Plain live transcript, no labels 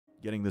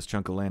Getting this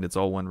chunk of land, it's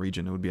all one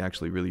region. It would be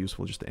actually really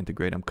useful just to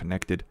integrate them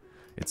connected.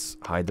 It's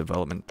high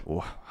development. Oh,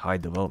 high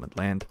development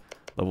land.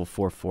 Level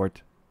 4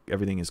 fort.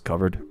 Everything is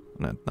covered.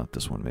 Not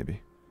this one,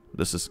 maybe.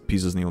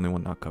 Pisa's the only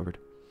one not covered.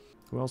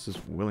 Who else is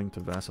willing to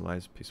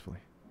vassalize peacefully?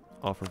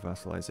 Offer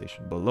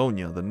vassalization.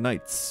 Bologna, the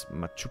Knights,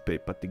 Machupe,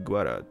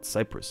 Patiguara,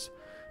 Cyprus,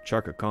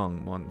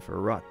 Charkakong,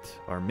 Montferrat,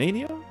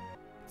 Armenia?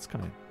 It's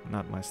kind of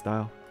not my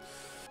style.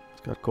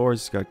 It's got cores,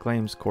 it's got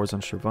claims, cores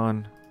on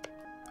Shirvan.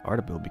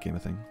 Artabil became a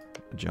thing.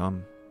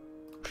 Jam.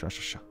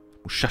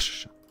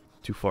 Mushashasha.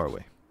 Too far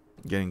away.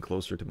 Getting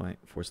closer to my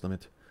force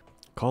limit.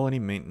 Colony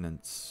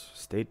maintenance,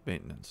 state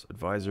maintenance,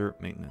 advisor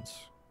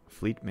maintenance,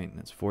 fleet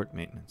maintenance, fort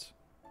maintenance.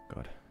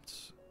 God,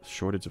 it's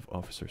shortage of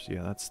officers.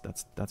 Yeah,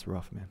 that's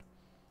rough, man.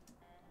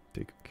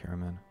 Take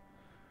Caraman.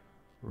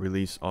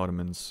 Release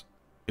Ottomans.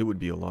 It would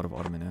be a lot of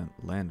Ottoman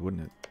land,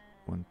 wouldn't it?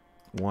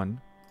 One,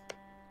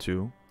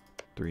 2,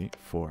 3,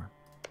 4.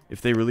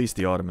 If they release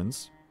the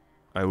Ottomans,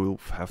 I will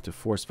have to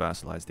force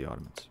vassalize the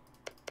Ottomans.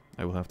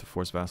 I will have to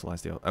force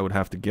vassalize the... I would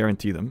have to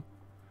guarantee them,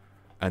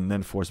 and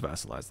then force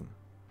vassalize them.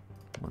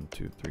 1,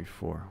 2, 3,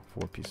 4.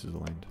 4 pieces of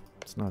land.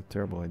 It's not a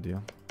terrible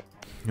idea.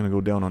 I'm gonna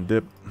go down on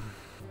dip.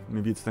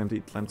 Maybe it's time to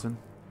eat Tlemcen.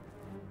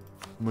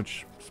 How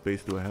much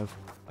space do I have?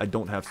 I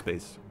don't have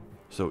space.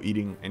 So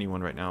eating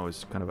anyone right now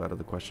is kind of out of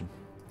the question.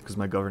 Because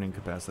my governing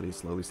capacity is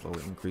slowly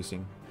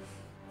increasing.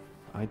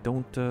 I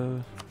don't...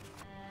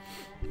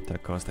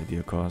 Tech cost,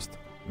 idea cost.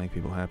 Make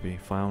people happy.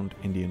 Found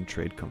Indian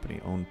Trade Company.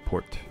 Own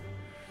port.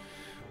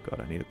 God,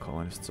 I need a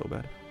colonist so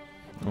bad.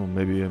 Oh,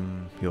 maybe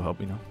he'll help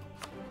me now.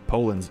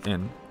 Poland's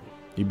in.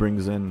 He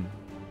brings in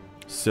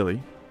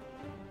Silly.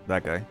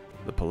 That guy.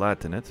 The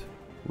Palatinate.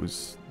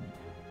 Who's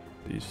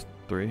these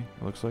 3, it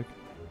looks like.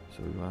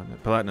 So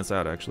Palatinate's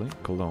out, actually.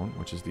 Cologne,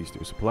 which is these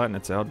 2. So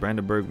Palatinate's out.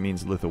 Brandenburg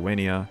means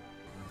Lithuania.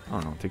 I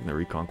don't know, taking the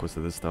reconquest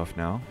of this stuff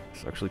now.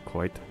 It's actually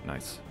quite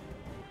nice.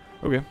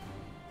 Okay.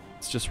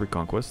 It's just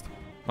reconquest.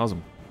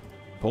 Awesome.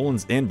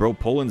 Poland's in, bro.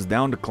 Poland's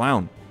down to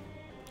clown.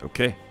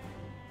 Okay.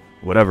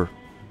 Whatever.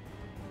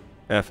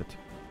 F it.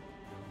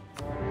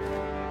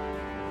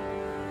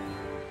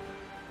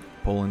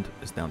 Poland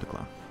is down to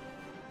clown.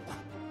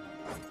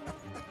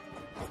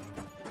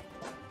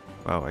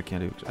 Wow, I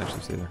can't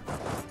actually stay there.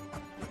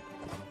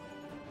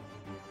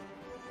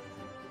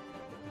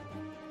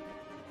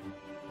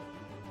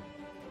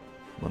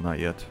 Well, not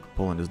yet.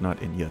 Poland is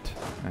not in yet.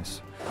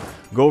 Nice.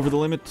 Go over the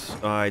limit.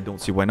 I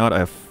don't see why not. I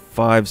have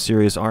 5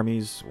 serious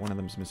armies. One of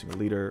them is missing a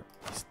leader.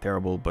 It's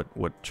terrible, but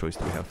what choice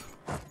do we have?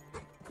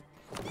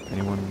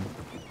 Anyone?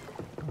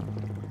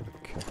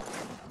 Okay.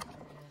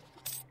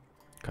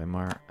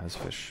 Kaimar as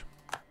fish.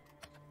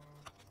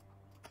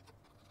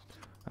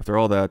 After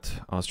all that,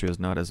 Austria is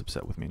not as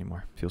upset with me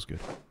anymore. Feels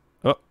good.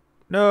 Oh,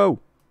 no!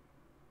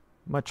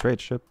 My trade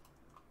ship.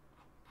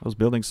 I was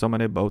building so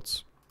many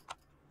boats.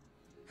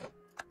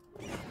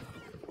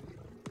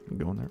 I'm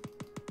going there.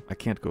 I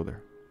can't go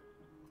there.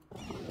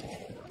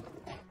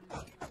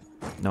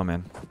 No,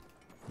 man.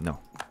 No.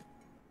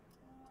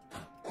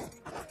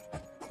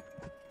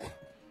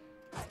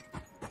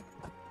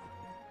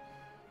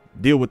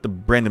 Deal with the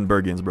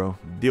Brandenburgians, bro.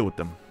 Deal with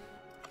them.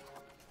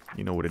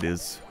 You know what it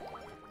is.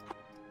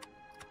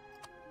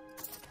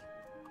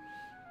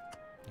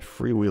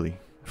 Free Willy.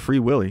 Free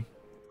Willy.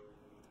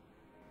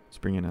 Let's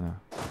bring in a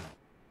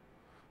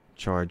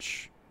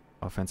charge.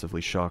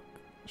 Offensively shock.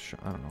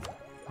 I don't know.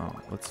 Oh,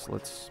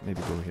 let's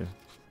maybe go here.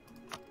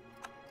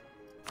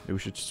 Maybe we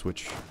should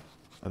switch.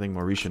 I think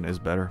Mauritian is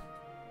better.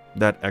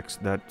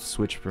 That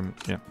switch from...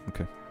 Yeah,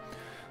 okay.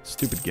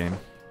 Stupid game.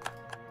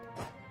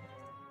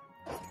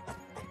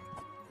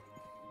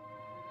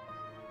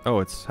 Oh,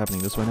 it's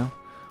happening this way now?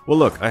 Well,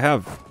 look, I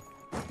have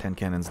 10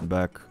 cannons in the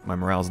back. My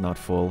morale's not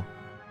full.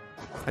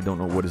 I don't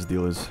know what his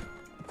deal is.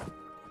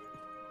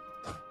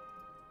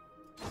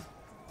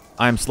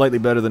 I'm slightly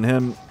better than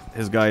him.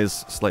 His guy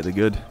is slightly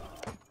good.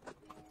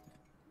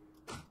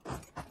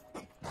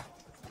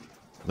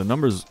 The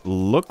numbers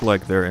look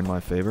like they're in my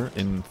favor,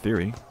 in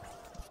theory.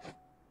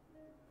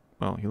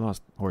 Well, he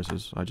lost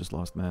horses. I just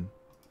lost men.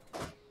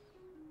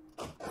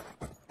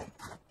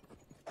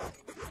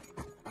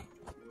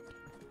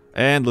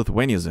 And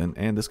Lithuania's in,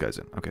 and this guy's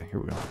in. Okay, here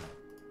we go.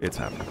 It's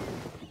happening.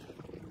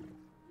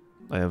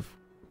 I have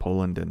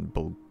Poland and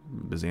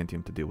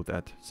Byzantium to deal with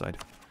that side.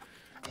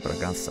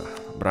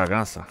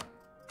 Braganza.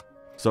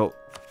 So,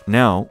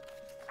 now...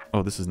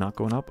 Oh, this is not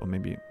going up? Oh,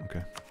 maybe...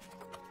 Okay.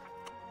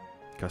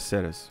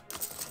 Caceres.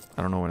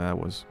 I don't know where that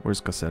was.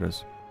 Where's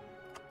Caceres?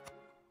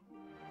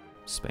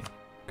 Spain.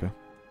 Okay.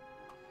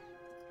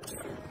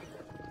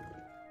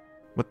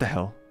 What the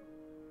hell?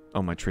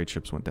 Oh, my trade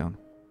ships went down.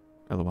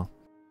 LOL.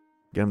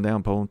 Get him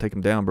down, Poland. Take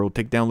him down, bro.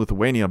 Take down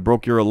Lithuania.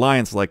 Broke your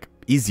alliance like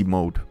easy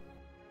mode.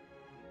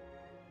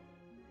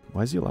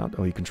 Why is he allowed?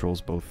 Oh, he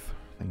controls both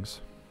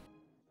things.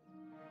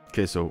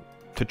 Okay, so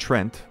to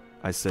Trent,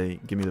 I say,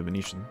 give me the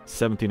Venetian.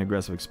 17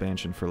 aggressive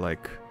expansion for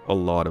like a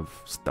lot of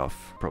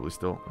stuff. Probably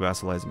still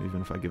vassalize him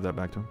even if I give that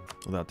back to him.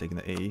 Without taking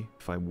the AE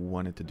if I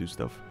wanted to do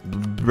stuff.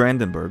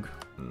 Brandenburg.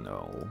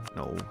 No,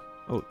 no.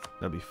 Oh,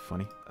 that'd be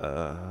funny.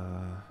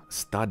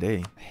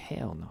 Stade.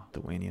 Hell no.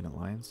 Lithuanian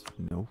alliance?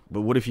 No.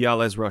 But what if he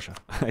allies Russia?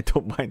 I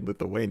don't mind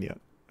Lithuania.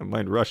 I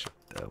mind Russia.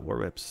 War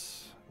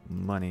reps.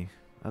 Money.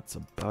 That's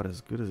about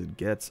as good as it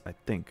gets, I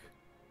think.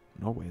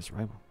 Norway is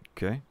rival.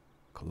 Okay.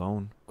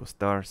 Cologne.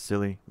 Kostar.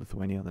 Silly.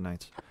 Lithuania. The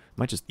Knights.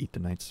 Might just eat the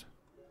Knights.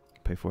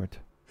 Pay for it.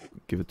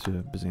 Give it to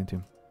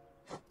Byzantium.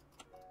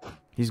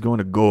 He's going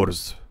to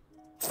Gors.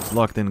 He's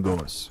locked in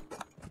Gors.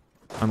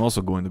 I'm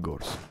also going to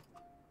Gors.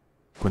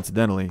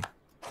 Coincidentally,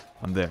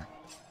 I'm there.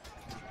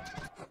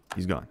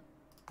 He's gone.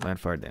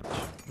 Landfire damage.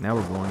 Now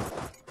we're going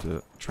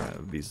to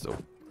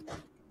Treviso.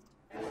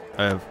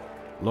 I have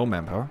low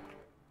manpower.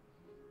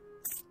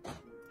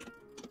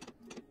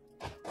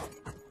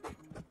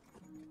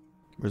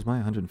 Where's my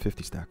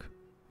 150 stack?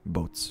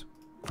 Boats.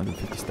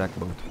 150 stack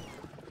boat.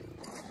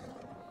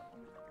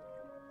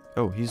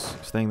 Oh, he's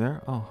staying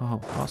there? Oh,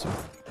 awesome.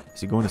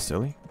 Is he going to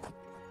Silly?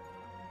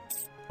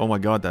 Oh my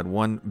god, that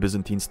one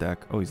Byzantine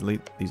stack. Oh, he's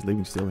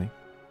leaving Silly.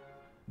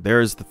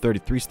 There's the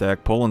 33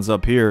 stack. Poland's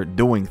up here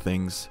doing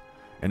things.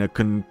 In a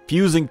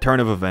confusing turn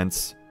of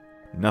events.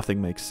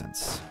 Nothing makes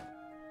sense.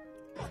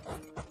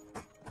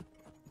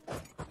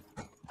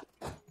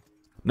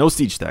 No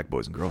siege stack,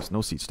 boys and girls.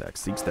 No siege stacks.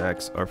 Siege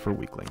stacks are for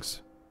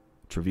weaklings.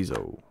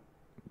 Treviso.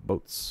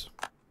 Boats.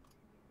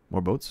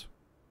 More boats?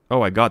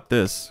 Oh, I got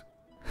this.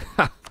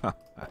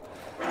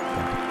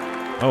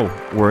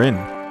 Oh, we're in.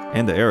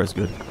 And the air is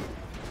good.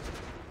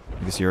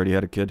 I guess he already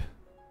had a kid.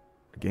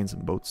 I gained some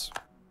boats.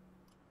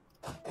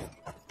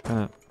 What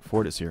kind of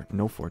fort is here?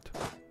 No fort.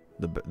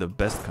 The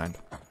best kind.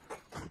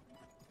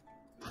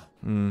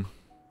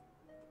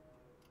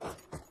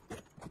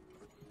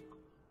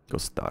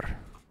 Kostar.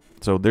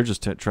 So they're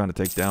just trying to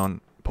take down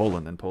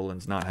Poland, and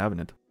Poland's not having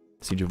it.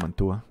 Siege of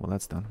Mantua. Well,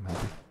 that's done. I'm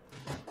happy.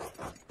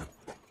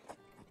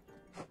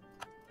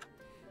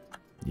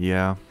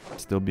 Yeah,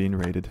 still being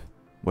raided.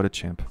 What a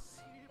champ.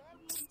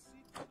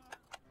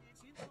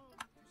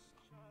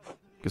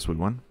 Guess we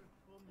won.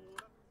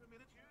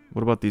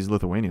 What about these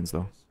Lithuanians,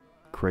 though?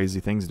 Crazy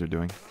things they're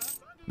doing.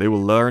 They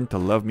will learn to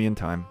love me in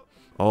time.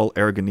 All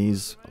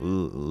Aragonese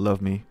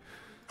love me.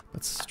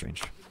 That's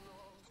strange.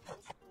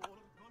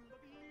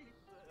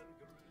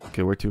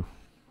 Okay, where to?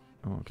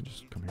 Oh, I can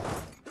just come here.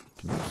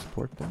 Can you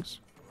support things?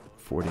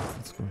 40.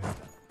 Let's go ahead.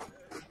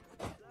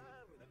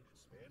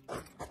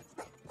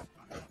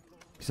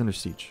 He's under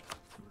siege.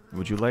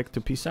 Would you like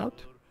to peace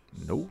out?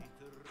 No.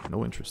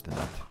 No interest in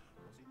that.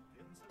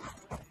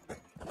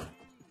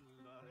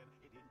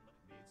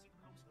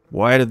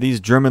 Why do these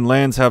German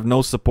lands have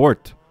no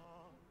support?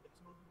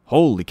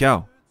 Holy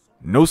cow.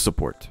 No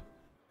support.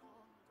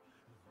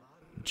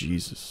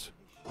 Jesus.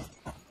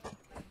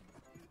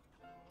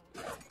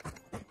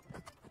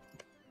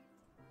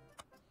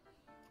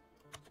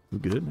 You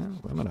good, man?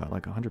 I'm at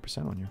like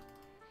 100% on you.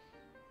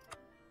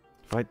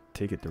 If I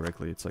take it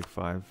directly, it's like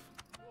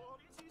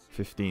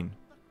 15.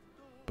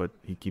 But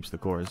he keeps the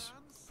cores.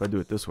 If I do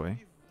it this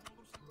way,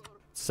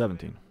 it's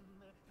 17.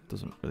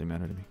 Doesn't really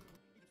matter to me.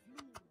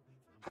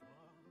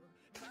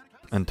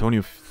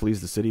 Antonio flees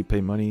the city,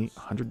 pay money,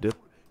 100 dip.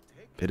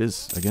 It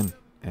is, again.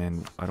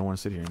 And I don't want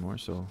to sit here anymore,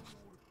 so...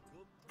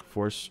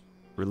 Force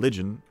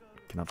religion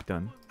cannot be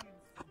done.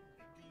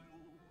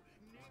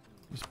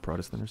 He's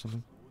Protestant or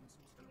something.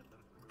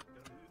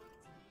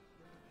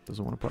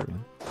 Doesn't want to party,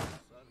 man.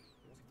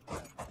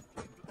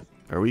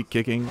 Are we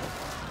kicking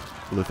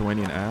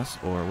Lithuanian ass,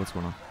 or what's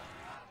going on?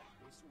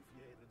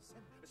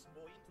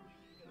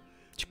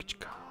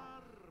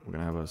 We're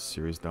gonna have a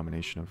serious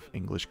domination of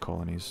English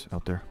colonies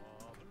out there.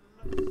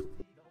 No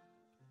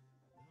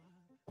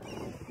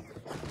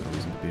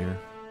reason to be here.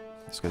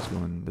 This guy's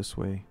going this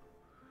way.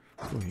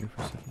 Let's go here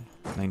for a second.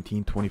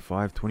 19,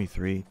 25,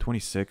 23,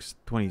 26,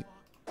 28.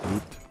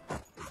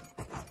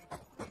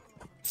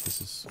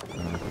 This is...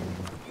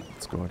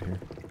 let's go out here.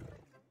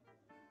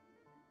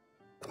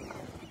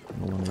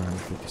 No longer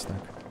 150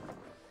 stack.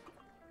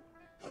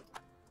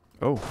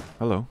 Oh,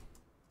 hello.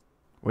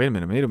 Wait a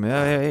minute, wait a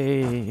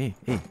minute.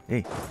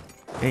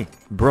 Hey,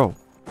 bro.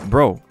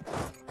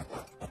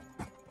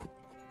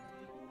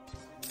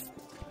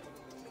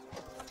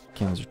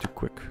 Cannons are too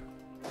quick.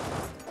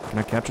 Can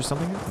I capture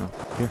something here? No.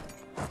 Here.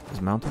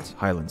 There's mountains.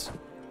 Highlands.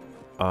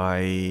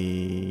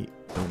 I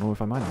don't know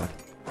if I mind that.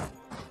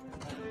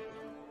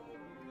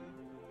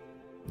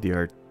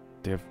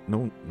 They have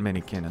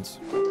many cannons.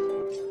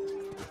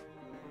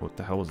 What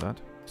the hell was that?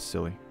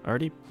 Silly. I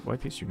already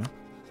white piece you now.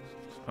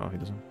 Oh, he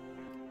doesn't.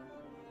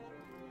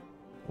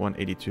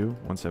 182,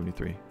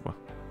 173. Wow.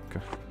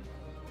 Okay.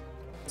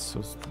 It's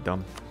so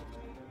dumb.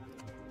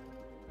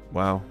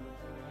 Wow.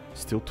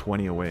 Still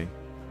 20 away.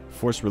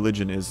 Forced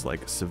religion is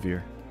like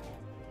severe.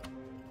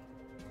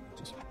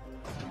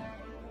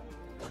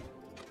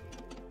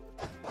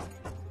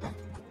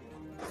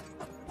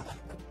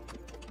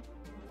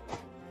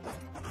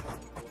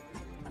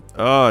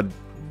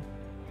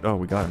 Oh,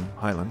 we got him.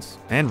 Highlands.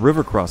 And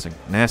river crossing.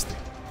 Nasty.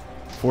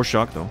 4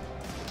 shock, though.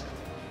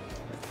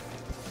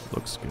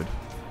 Looks good.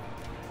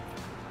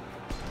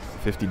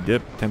 50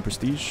 dip, 10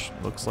 prestige.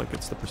 Looks like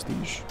it's the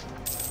prestige.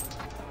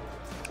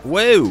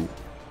 Whoa!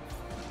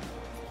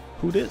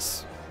 Who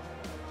this?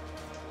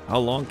 How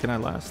long can I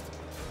last?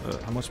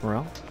 How much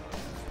morale?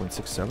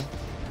 0.67.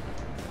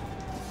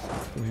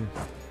 Who here?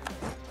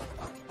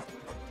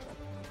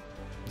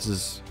 This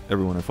is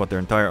everyone. I fought their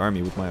entire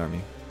army with my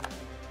army.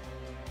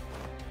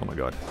 Oh my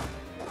god.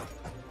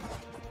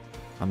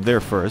 I'm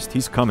there first.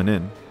 He's coming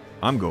in.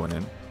 I'm going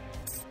in.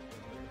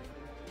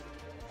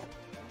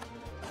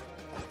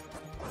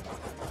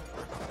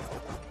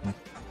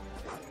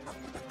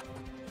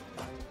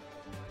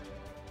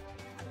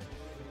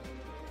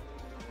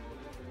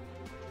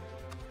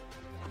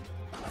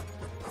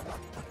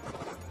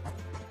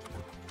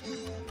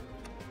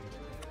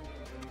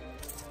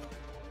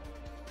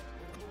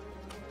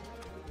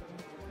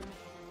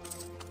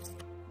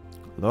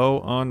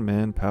 Low on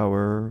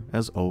manpower,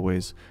 as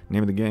always.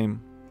 Name of the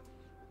game.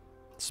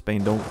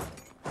 Spain don't...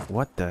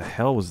 What the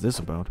hell was this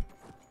about?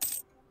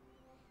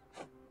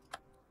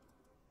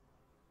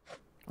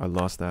 I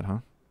lost that, huh?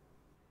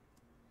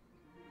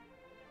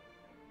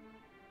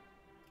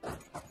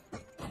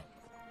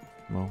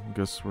 Well, I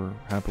guess we're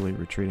happily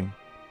retreating.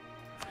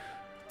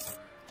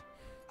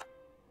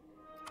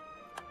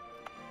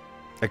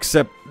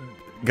 Except,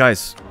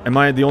 guys, am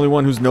I the only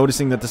one who's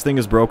noticing that this thing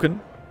is broken?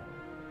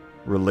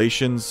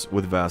 Relations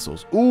with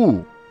vassals.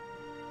 Ooh!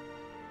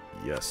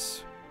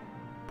 Yes.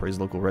 Praise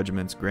local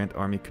regiments, grant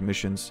army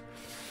commissions.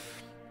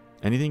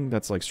 Anything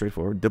that's like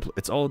straightforward.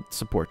 It's all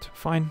support.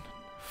 Fine.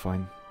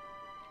 Fine.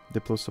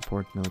 Diplo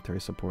support,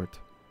 military support.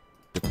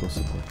 Diplo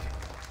support.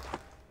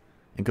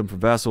 Income from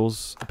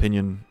vassals,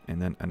 opinion,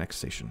 and then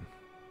annexation.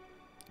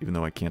 Even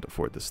though I can't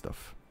afford this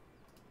stuff.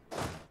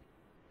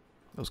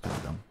 That was kind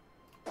of dumb.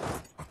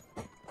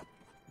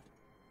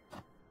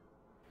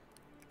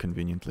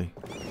 Conveniently.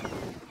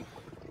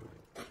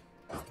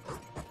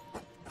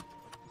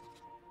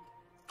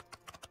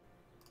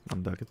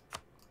 Unduck it.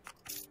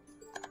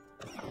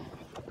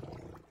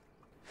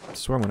 I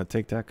swear I'm gonna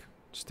take tech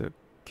just to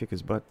kick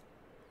his butt.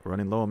 We're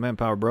running low on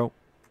manpower, bro.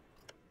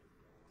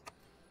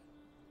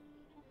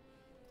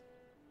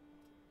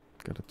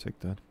 Gotta take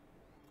that.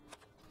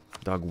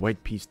 Dog,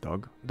 white piece,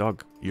 dog.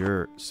 Dog,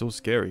 you're so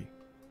scary.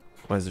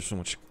 Why is there so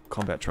much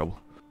combat trouble?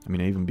 I mean,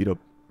 I even beat up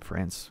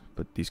France,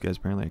 but these guys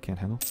apparently I can't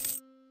handle.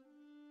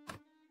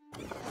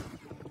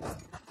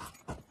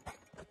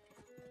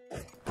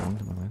 Going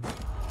to my land.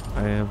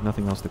 I have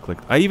nothing else to click.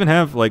 I even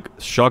have, like,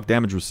 shock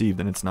damage received,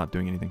 and it's not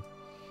doing anything.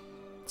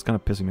 It's kind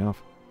of pissing me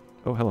off.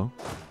 Oh, hello.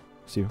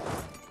 See you.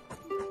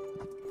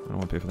 I don't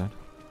want to pay for that.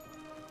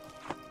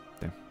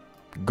 Damn.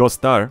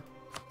 Gostar.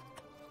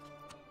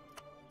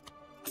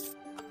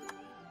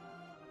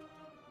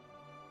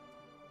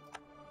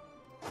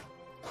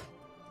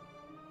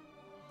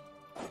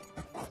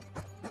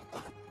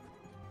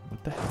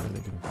 What the hell are they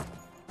doing?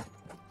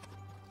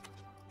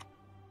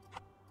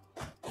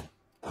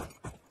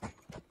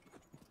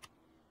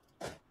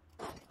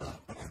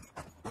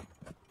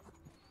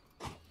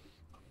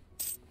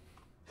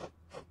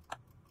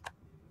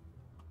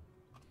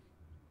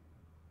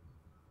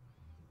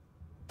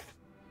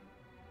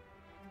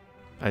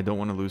 I don't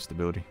want to lose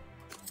stability.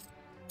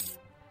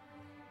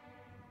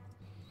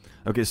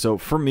 Okay, so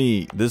for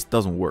me, this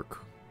doesn't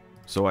work.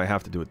 So I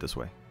have to do it this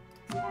way.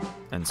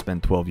 And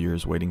spend 12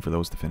 years waiting for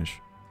those to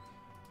finish.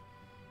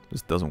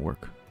 This doesn't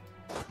work.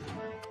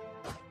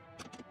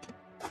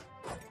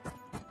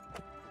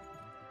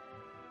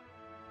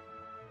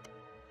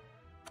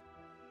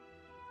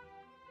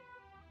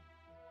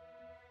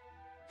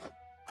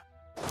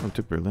 Oh,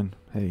 took Berlin.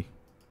 Hey.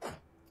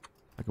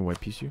 I can white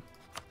piece you.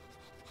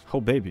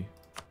 Oh, baby.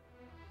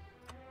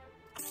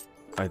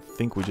 I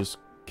think we just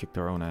kicked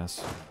our own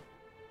ass.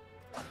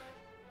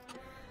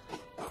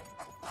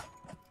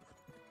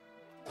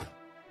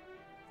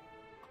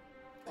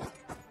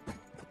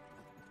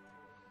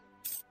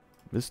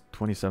 This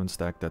 27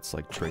 stack that's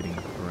like trading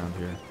around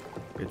here,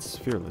 it's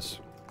fearless.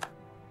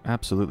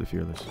 Absolutely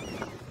fearless.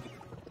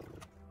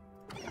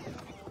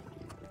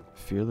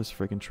 Fearless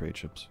friggin' trade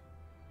ships.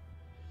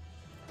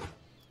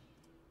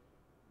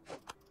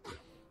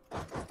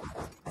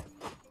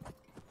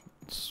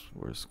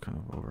 Where's kind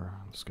of over.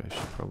 This guy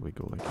should probably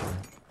go like here.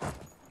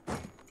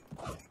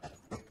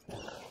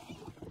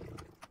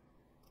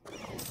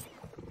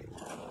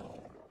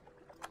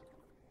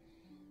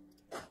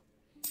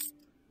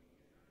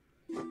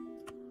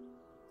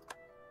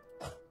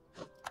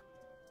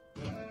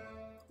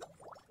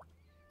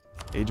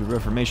 Age of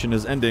Reformation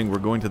is ending. We're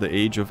going to the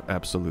Age of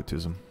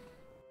Absolutism.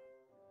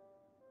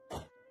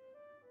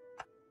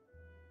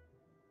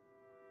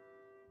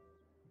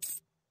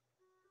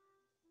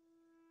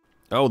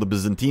 Oh, the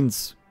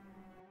Byzantines.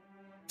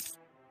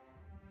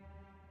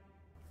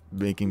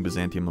 Making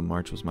Byzantium a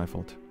march was my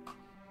fault.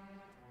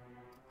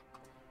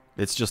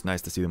 It's just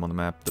nice to see them on the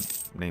map. The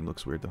name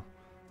looks weird, though.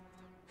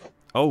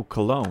 Oh,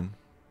 Cologne.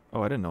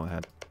 Oh, I didn't know it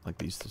had, like,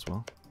 these as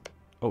well.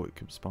 Oh, it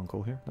could spawn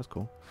coal here? That's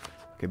cool.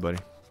 Okay, buddy.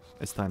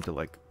 It's time to,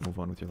 like, move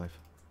on with your life.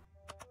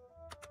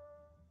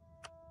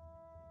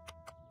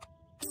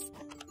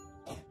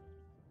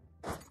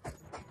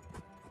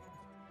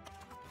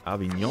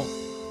 Avignon.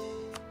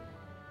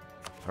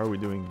 How are we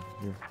doing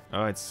here?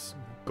 Oh, it's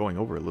going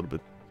over a little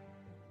bit.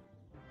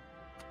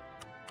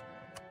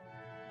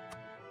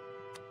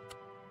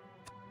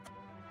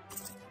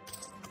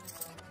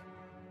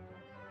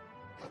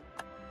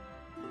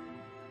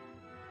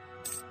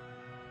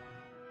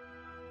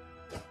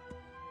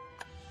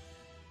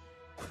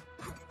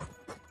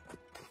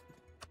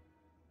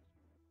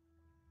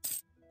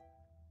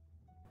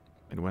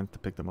 It went to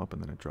pick them up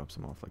and then it drops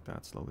them off like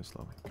that, slowly,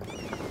 slowly.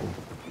 Okay. Cool.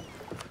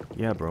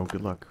 Yeah, bro,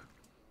 good luck.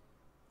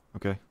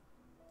 Okay.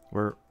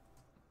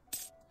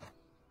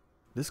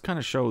 This kind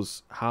of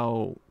shows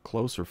how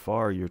close or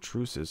far your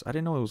truce is. I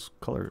didn't know it was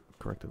color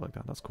corrected like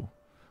that. That's cool.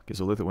 Okay,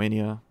 so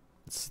Lithuania.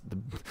 It's the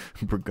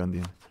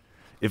Burgundian.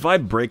 If I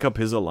break up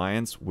his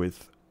alliance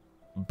with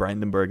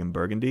Brandenburg and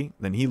Burgundy,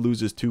 then he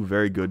loses two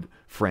very good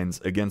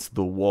friends against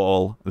the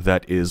wall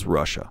that is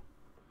Russia.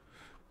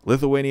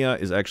 Lithuania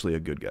is actually a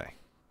good guy.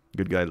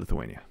 Good guy,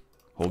 Lithuania.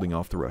 Holding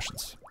off the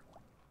Russians.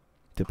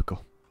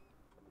 Typical.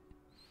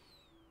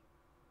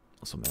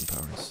 Also,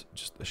 manpower is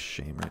just a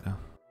shame right now.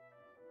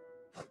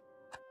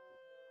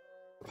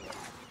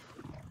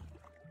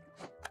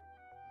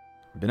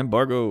 Been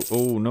embargo.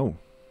 Oh no.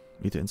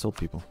 Need to insult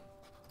people.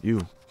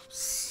 You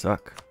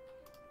suck.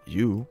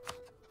 You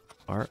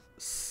are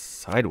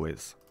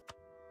sideways.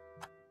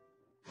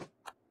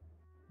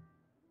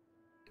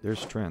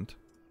 There's Trent.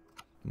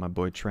 My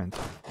boy Trent.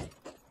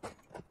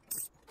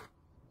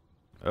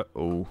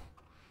 Uh-oh.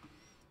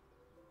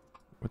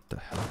 What the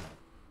hell?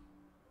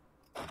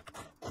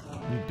 What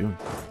are you doing?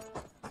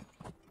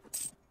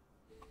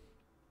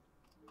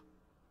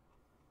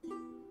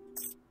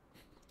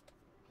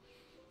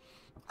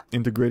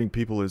 Integrating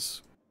people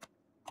is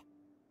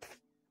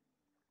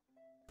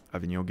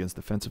Avignon against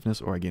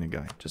defensiveness, or I gain a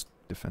guy. Just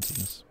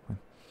defensiveness. Fine.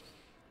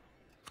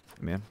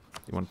 Man,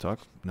 you want to talk?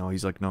 No,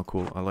 he's like, no,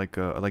 cool. I like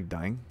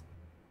dying.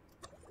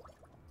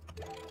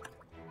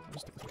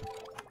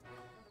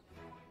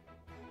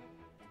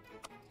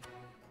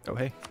 Oh,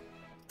 hey.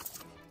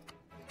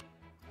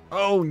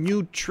 Oh,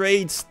 new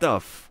trade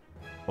stuff.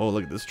 Oh,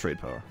 look at this trade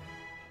power.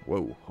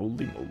 Whoa,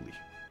 holy moly.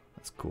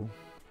 That's cool.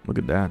 Look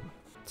at that.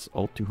 It's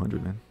all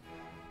 200, man.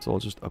 It's all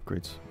just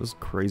upgrades. This is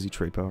crazy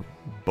trade power.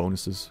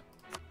 Bonuses.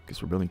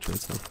 Guess we're building trade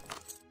stuff.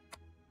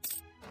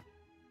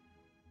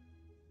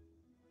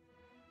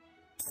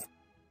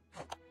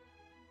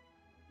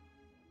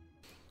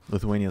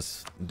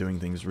 Lithuania's doing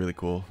things really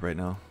cool right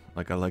now.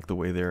 Like, I like the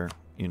way they're,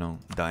 you know,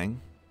 dying.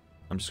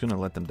 I'm just gonna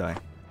let them die.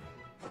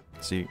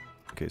 See.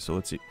 Okay, so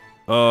let's see.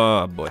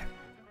 Oh boy.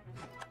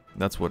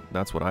 That's what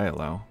I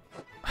allow.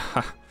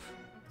 Ha!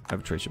 I have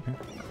a trade ship here.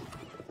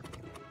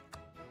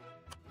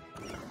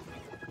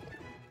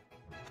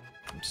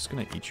 I'm just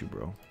gonna eat you,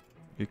 bro.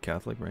 You're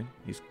Catholic, right?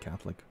 He's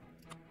Catholic.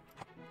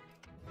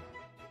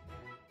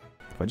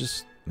 If I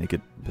just make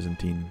it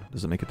Byzantine,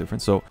 does it make a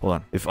difference? So, hold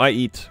on. If I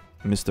eat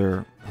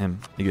Mr. Him,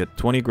 you get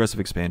 20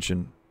 aggressive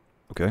expansion.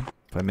 Okay.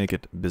 If I make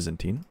it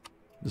Byzantine,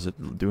 does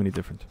it do any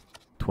different?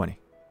 20.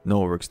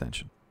 No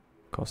overextension.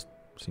 Cost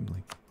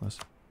seemingly less.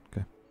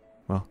 Okay.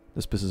 Well,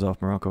 this pisses off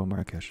Morocco and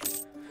Marrakesh.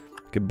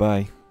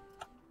 Goodbye.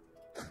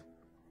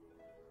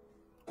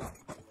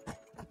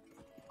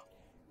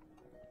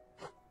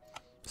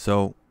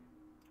 So,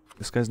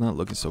 this guy's not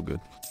looking so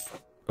good.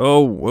 Oh,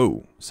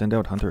 whoa. Send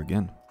out Hunter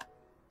again.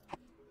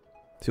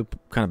 I feel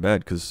kind of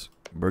bad because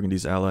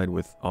Burgundy's allied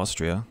with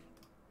Austria.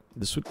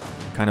 This would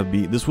kind of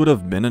be... This would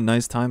have been a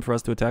nice time for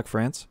us to attack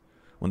France.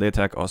 When they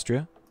attack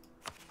Austria.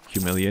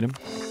 Humiliate him.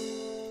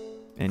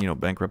 And, you know,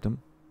 bankrupt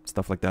him.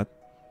 Stuff like that.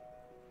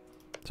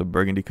 So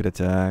Burgundy could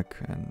attack.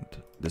 And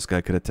this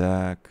guy could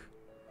attack.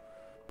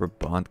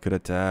 Brabant could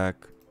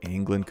attack.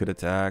 England could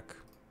attack.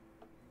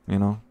 You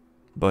know.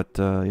 But,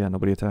 yeah,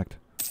 nobody attacked.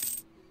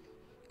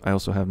 I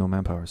also have no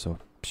manpower, so...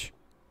 Psh,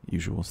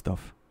 usual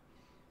stuff.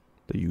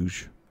 The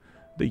huge.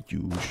 The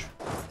huge.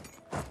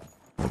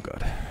 Oh,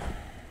 God.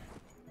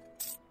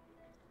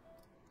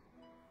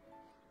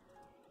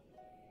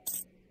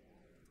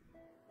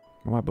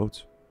 Where are my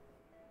boats?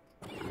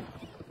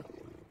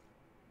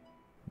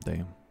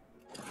 Damn.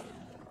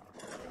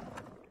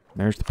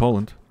 Marriage to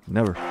Poland?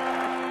 Never.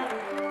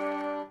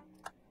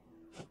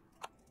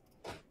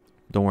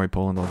 Don't worry,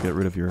 Poland. I'll get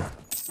rid of your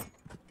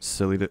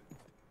silly...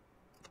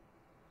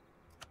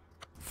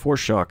 4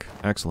 shock.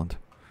 Excellent.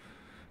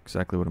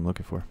 Exactly what I'm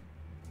looking for.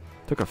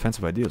 Took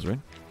offensive ideas, right?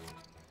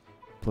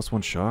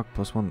 +1 shock,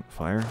 +1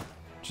 fire.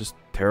 Just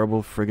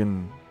terrible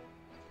friggin...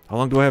 How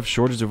long do I have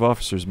shortage of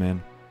officers,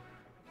 man?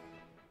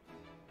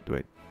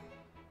 Wait.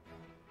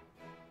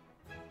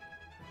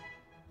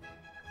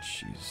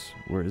 Jeez,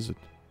 where is it?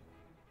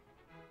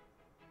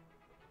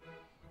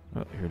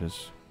 Oh, here it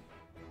is.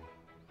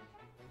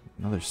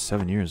 Another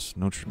 7 years.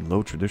 No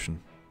low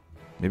tradition.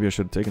 Maybe I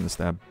should have taken the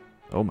stab.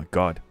 Oh my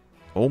god.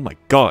 Oh my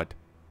god!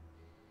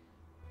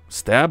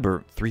 Stab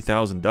or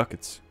 3,000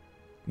 ducats?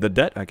 The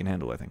debt I can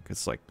handle, I think.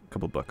 It's like a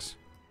couple bucks.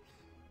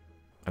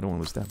 I don't want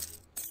to lose stab.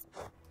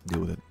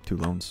 Deal with it. 2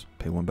 loans.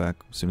 Pay 1 back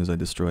as soon as I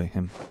destroy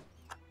him.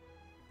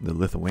 The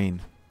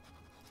Lithuanian.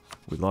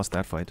 We lost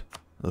that fight.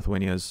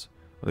 Lithuania is,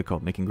 what they call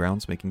it, making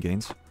grounds, making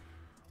gains.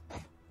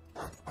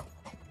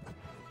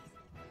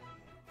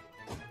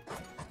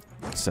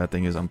 Sad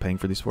thing is I'm paying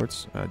for these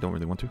forts. I don't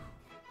really want to.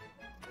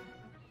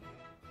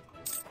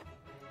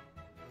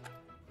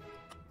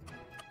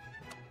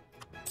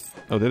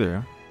 Oh, they're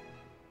there.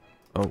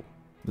 Oh,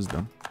 this is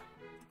done.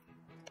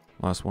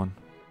 Last one.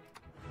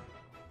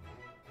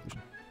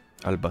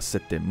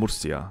 Albacete,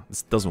 Murcia.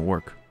 This doesn't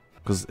work.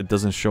 Because it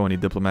doesn't show any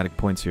diplomatic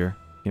points here.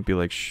 Can't be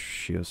like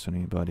Shios or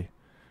anybody.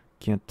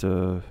 Can't,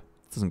 it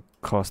doesn't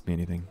cost me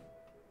anything.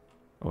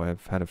 Oh,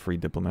 I've had a free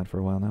diplomat for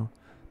a while now.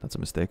 That's a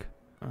mistake.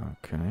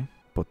 Okay.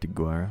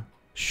 Potiguar.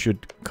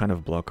 Should kind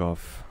of block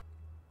off.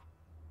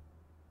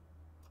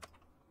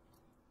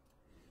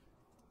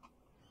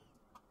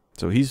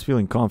 So he's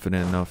feeling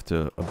confident enough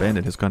to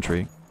abandon his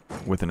country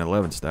with an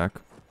 11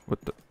 stack. What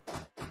the?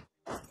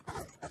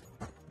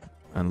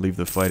 And leave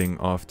the fighting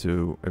off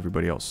to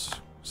everybody else.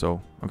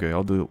 So, okay,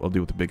 I'll deal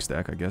with the big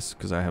stack, I guess,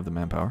 because I have the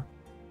manpower.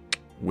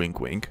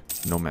 Wink, wink.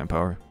 No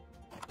manpower.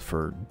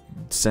 For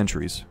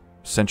centuries.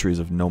 Centuries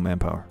of no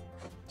manpower.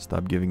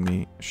 Stop giving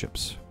me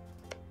ships.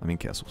 I mean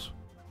castles.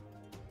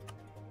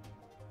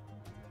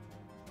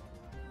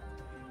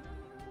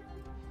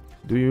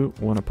 Do you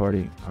want a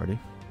party, Hardy?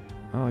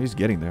 Oh, he's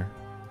getting there.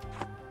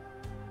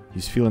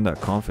 He's feeling that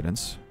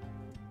confidence.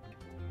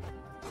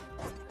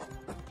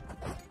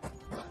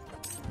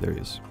 There he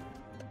is.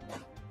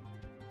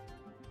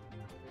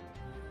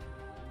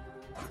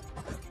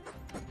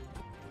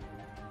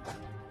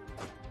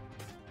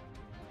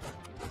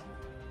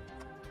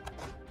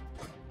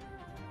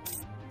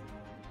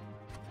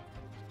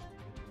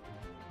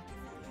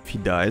 If he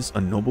dies,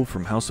 a noble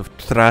from House of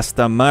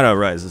Trastamara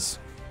rises.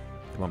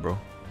 Come on, bro.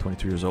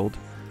 22 years old.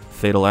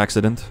 Fatal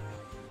accident.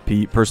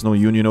 Personal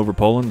union over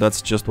Poland.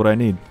 That's just what I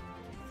need.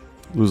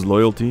 Lose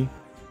loyalty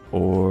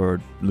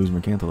or lose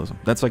mercantilism.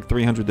 That's like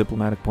 300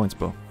 diplomatic points,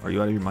 bro. Are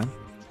you out of your mind?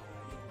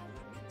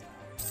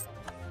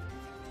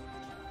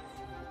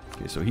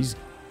 Okay, so he's...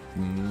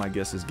 my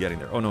guess is getting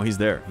there. Oh, no, he's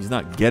there. He's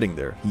not getting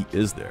there. He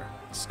is there.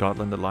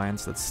 Scotland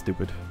alliance. That's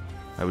stupid.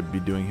 I would be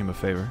doing him a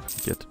favor.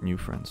 Get new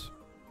friends.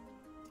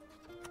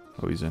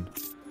 Oh, he's in.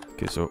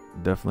 Okay, so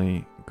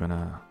definitely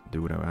gonna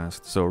do what I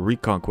asked. So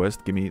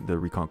Reconquest. Give me the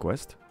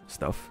Reconquest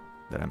stuff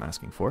that I'm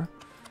asking for.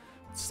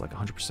 It's like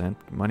 100%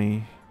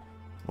 money.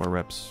 More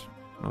reps.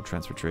 No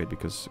transfer trade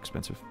because it's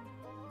expensive.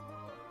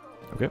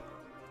 Okay.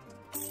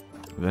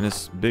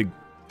 Venice, big.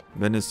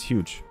 Venice,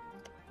 huge.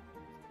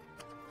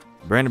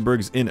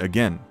 Brandenburg's in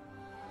again.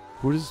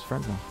 Who is his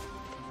friend now?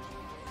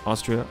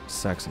 Austria,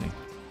 Saxony.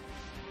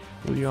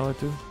 Who do y'all are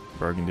to?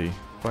 Burgundy.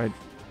 Fight.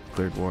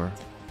 Cleared war.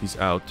 He's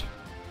out.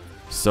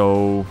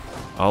 So,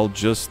 I'll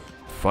just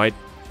fight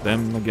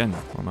them again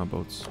on my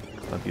boats.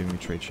 Stop giving me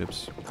trade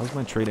ships. How's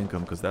my trade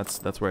income? Because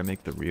that's where I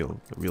make the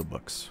real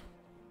bucks.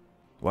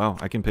 Wow,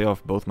 I can pay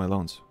off both my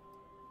loans.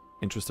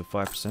 Interest of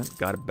 5%.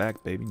 Got it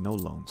back, baby. No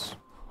loans.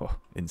 Oh,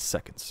 in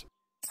seconds.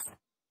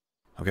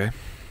 Okay.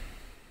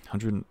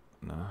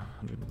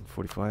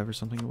 145 or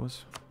something it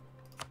was.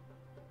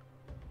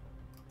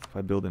 If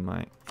I build in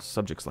my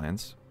subjects'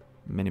 lands,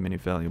 many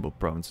valuable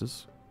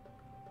provinces.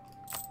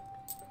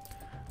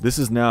 This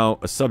is now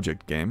a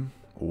subject game.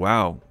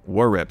 Wow.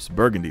 War reps.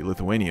 Burgundy,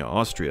 Lithuania,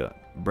 Austria,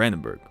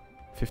 Brandenburg.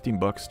 15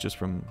 bucks just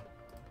from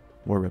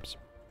war reps.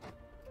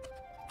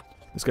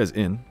 This guy's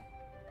in.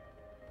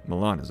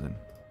 Milan is in.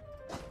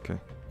 Okay,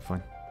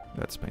 fine.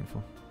 That's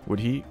painful. Would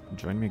he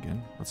join me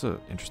again? That's an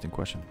interesting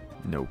question.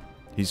 No.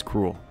 He's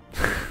cruel.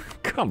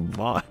 Come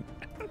on.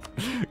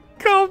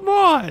 Come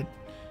on.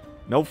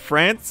 No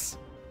France?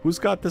 Who's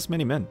got this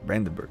many men?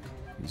 Brandenburg.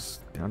 He's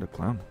down to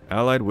clown.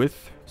 Allied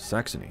with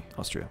Saxony,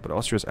 Austria. But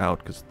Austria's out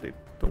because they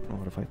don't know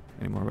how to fight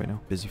anymore right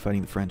now. Busy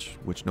fighting the French,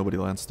 which nobody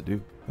wants to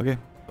do. Okay,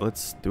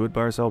 let's do it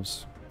by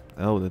ourselves.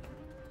 The hell with it.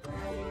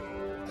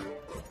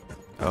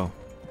 Oh.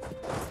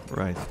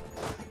 Right.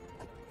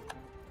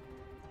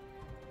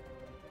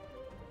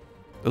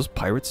 Those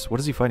pirates? What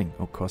is he fighting?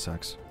 Oh,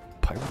 Cossacks.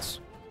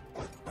 Pirates?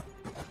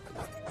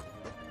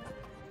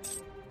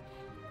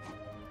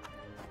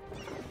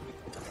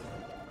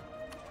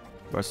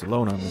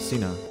 Barcelona,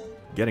 Messina.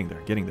 Getting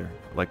there.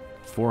 Like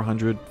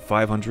 400,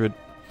 500.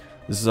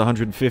 This is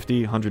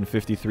 150,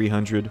 150,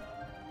 300.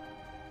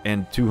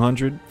 And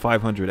 200,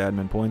 500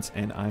 admin points.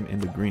 And I'm in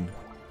the green.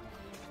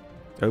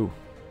 Oh.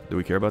 Do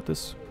we care about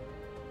this?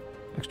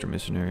 Extra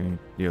missionary,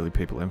 yearly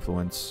papal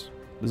influence.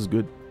 This is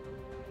good.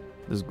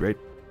 This is great.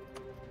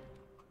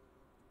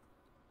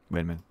 Wait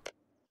a minute.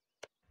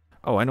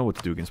 Oh, I know what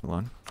to do against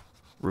Milan.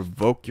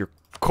 Revoke your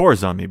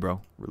cores on me,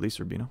 bro. Release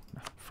Urbino.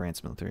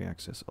 France military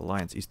access.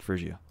 Alliance East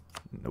Frisia.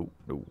 No.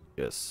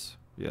 Yes.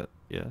 Yeah.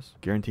 Yes.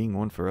 Guaranteeing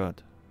one for Farad.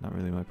 Not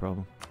really my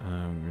problem.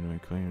 We're gonna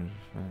clear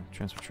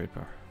transfer trade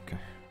power. Okay.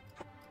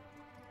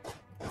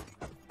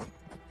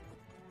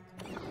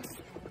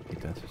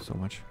 Hate that so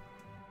much.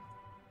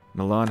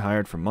 Milan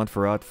hired from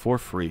Montferrat for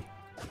free.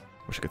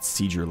 Wish I could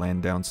siege your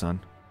land down, son.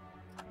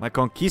 My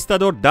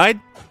conquistador died?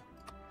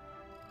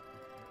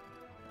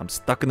 I'm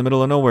stuck in the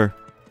middle of nowhere.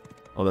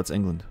 Oh, that's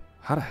England.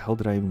 How the hell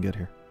did I even get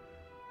here?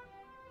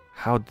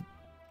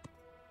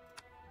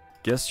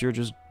 Guess you're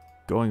just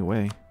going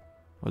away.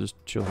 I'll just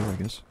chill here, I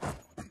guess.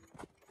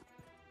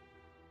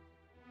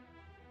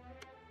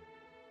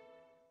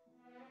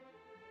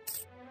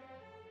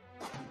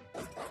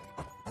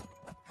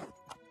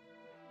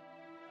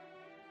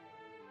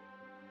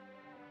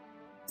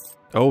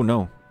 Oh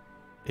no.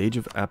 Age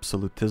of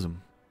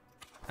absolutism.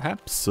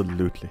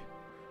 Absolutely.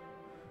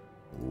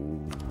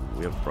 Ooh,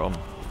 we have a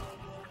problem.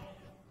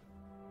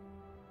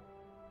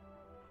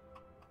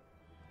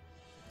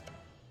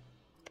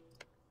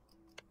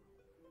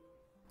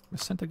 I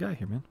sent a guy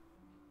here, man.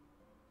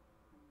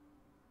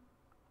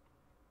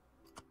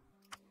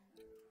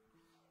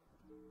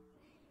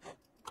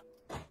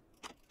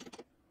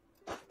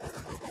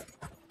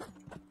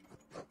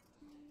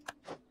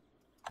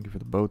 Thank you for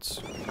the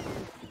boats.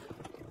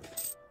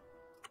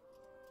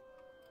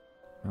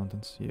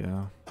 Mountains,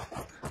 yeah.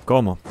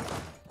 Como?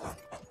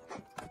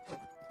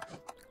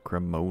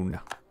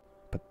 Cremona.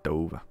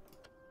 Padova.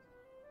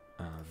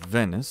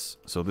 Venice.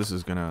 So this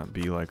is gonna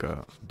be like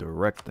a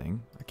direct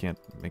thing. I can't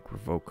make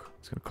revoke.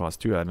 It's gonna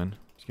cost 2 admin.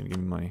 He's gonna give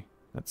me money.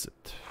 That's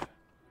it.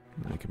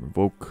 I can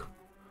revoke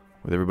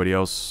with everybody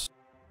else.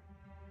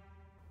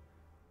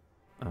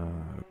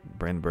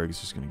 Brandenburg is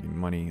just gonna give me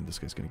money, and this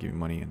guy's gonna give me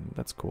money, and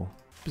that's cool.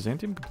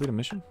 Byzantium complete a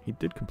mission? He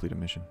did complete a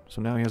mission.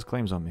 So now he has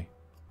claims on me.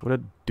 What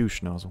a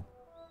douche nozzle.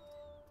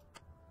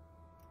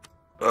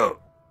 Oh!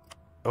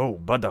 Oh,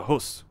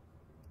 Badajoz!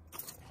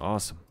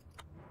 Awesome.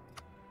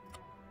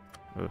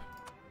 Ugh.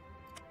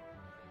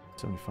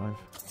 75.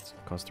 It's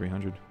gonna cost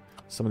 300.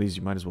 Some of these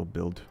you might as well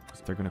build,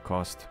 because they're gonna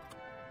cost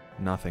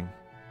nothing.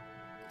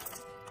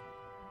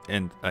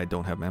 And I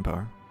don't have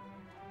manpower.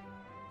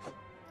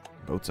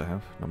 Boats I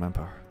have, no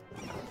manpower.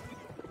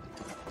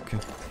 Okay,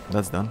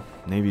 that's done.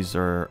 Navies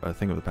are a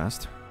thing of the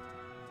past.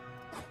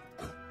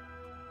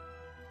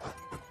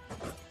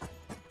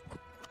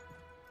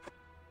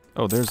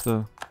 Oh, there's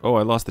the... Oh,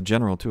 I lost the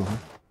general too, huh?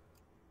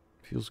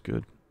 Feels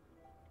good.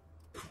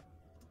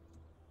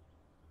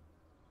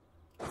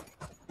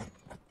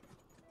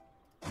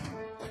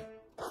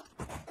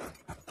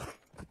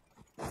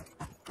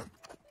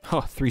 Oh,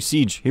 3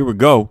 siege. Here we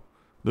go.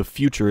 The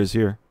future is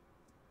here.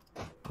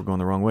 We're going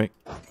the wrong way.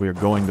 We are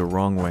going the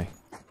wrong way.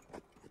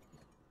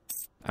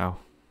 Ow.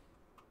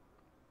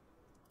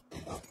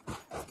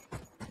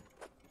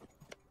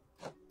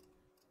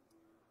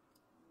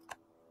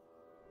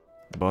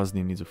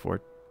 Bosnia needs a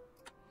fort.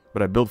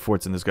 But I build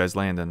forts in this guy's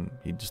land and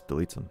he just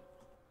deletes them.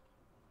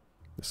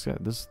 This guy,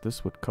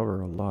 this would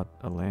cover a lot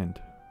of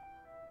land.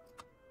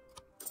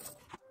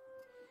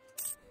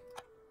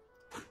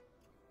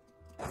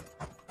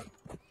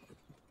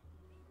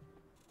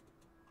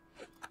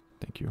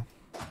 Thank you.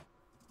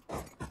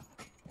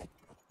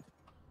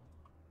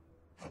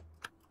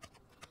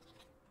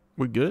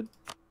 We good?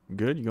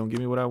 Good? You gonna give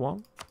me what I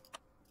want?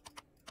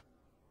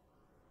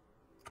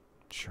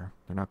 Sure.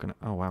 They're not gonna...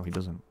 Oh, wow. He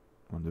doesn't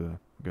want to do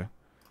that. Okay.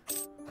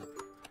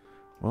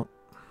 Well,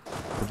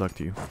 good luck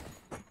to you.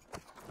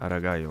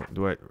 Aragayo.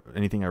 Do I...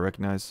 Anything I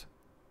recognize?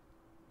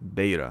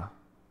 Beta.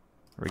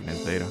 I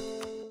recognize Beta.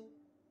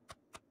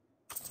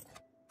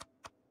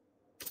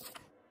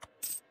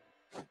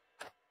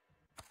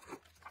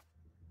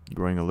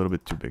 Growing a little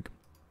bit too big.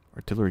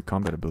 Artillery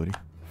combat ability.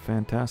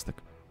 Fantastic.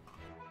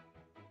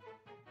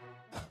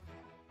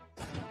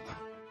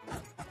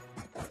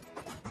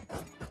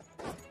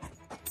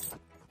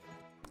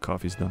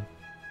 Coffee's done.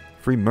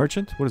 Free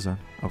merchant? What is that?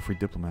 Oh, free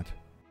diplomat.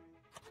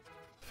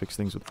 Fix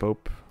things with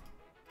Pope.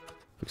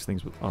 Fix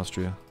things with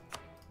Austria.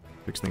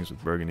 Fix things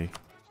with Burgundy.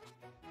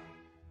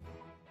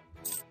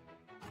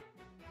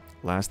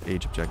 Last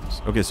age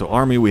objectives. Okay, so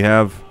army we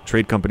have.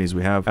 Trade companies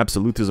we have.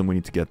 Absolutism we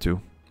need to get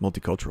to.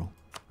 Multicultural.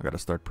 I gotta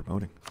start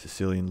promoting.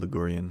 Sicilian,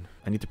 Ligurian.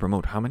 I need to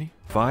promote how many?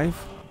 5?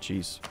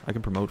 Jeez. I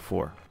can promote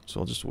 4. So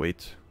I'll just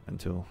wait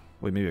until...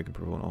 Wait, maybe I can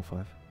promote all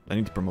 5. I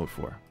need to promote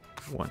 4.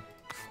 1,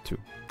 2,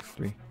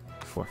 3,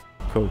 4.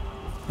 Cool.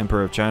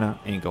 Emperor of China.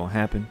 Ain't gonna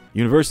happen.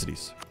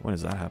 Universities. When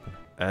does that happen?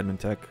 Admin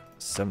Tech.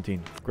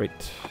 17. Great.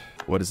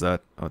 What is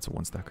that? Oh, it's a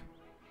 1 stack.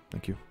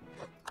 Thank you.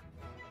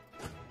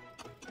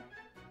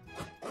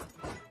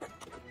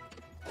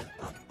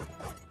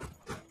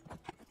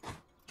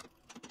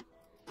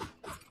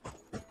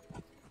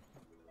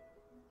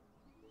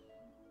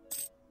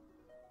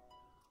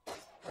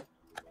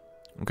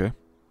 Okay.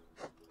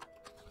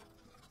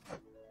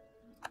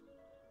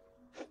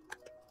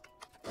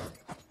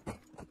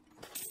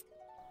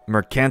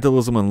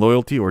 Mercantilism and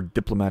loyalty or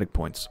diplomatic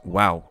points.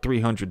 Wow.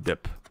 300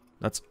 dip.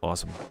 That's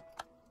awesome.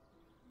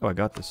 Oh, I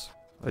got this.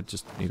 I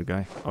just need a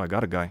guy. Oh, I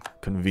got a guy.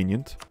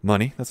 Convenient.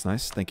 Money. That's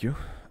nice. Thank you.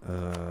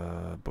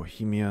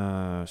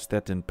 Bohemia,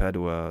 Stettin,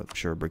 Padua.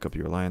 Sure, break up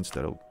your alliance.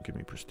 That'll give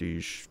me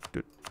prestige.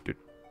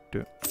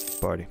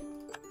 Party.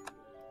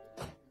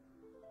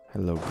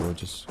 Hello,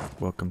 gorgeous.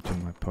 Welcome to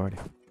my party.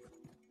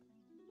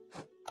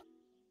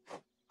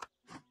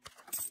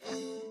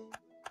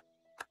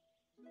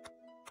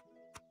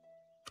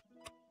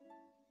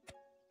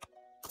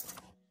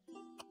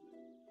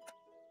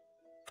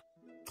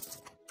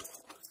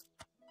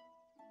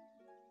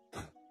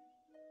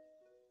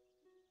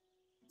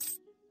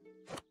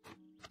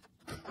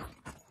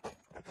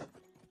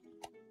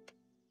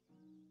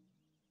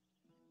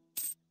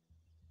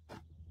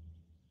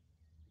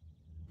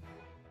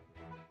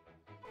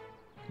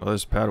 Oh,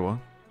 there's Padua.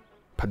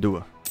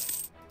 Padua.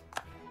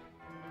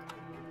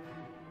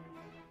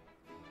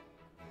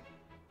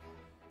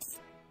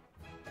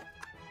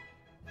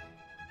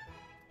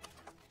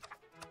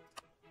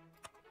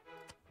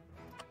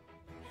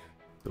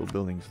 Build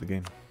buildings, the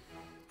game.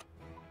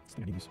 It's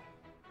not easy.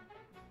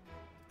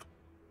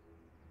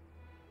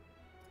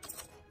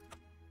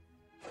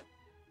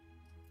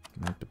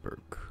 Magdeburg.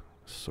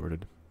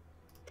 Sorted.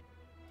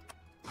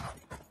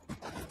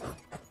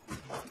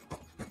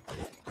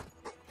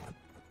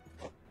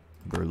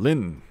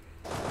 Berlin.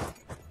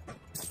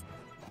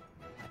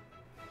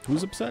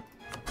 Who's upset?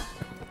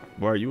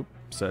 Why are you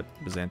upset,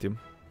 Byzantium?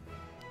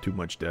 Too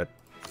much debt.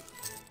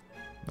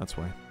 That's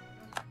why.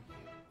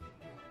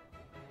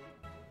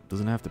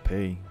 Doesn't have to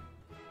pay.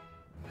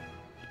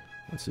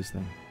 What's this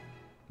thing?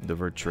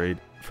 Divert trade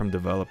from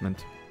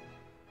development.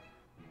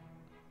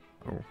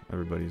 Oh,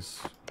 everybody's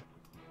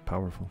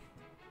powerful.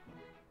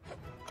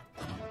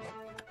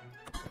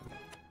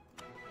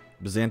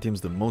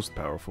 Byzantium's the most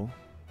powerful.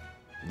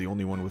 The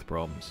only one with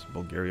problems.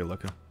 Bulgaria,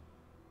 Lucca.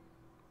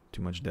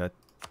 Too much debt.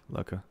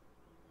 Lucca.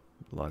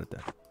 A lot of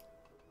debt.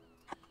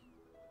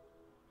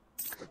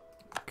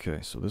 Okay,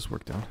 so this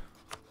worked out.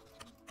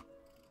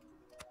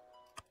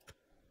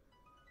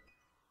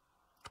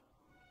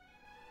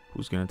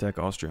 Who's gonna attack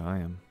Austria? I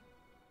am.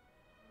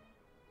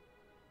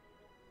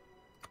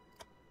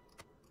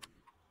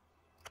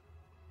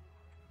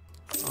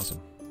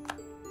 Awesome.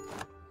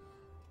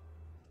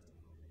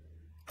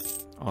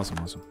 Awesome,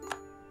 awesome.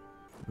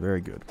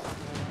 Very good.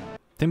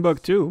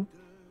 Timbuktu,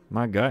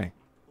 my guy.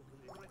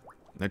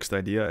 Next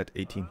idea at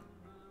 18.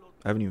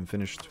 I haven't even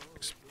finished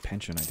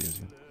expansion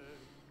ideas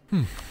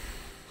yet.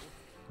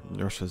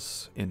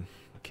 Russia's in.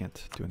 I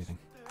can't do anything.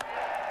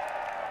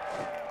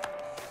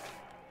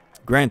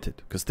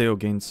 Granted, Castello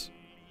gains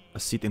a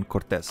seat in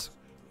Cortes.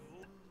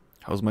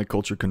 How's my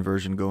culture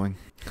conversion going?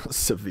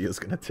 Sevilla's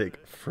gonna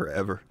take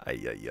forever. Ay,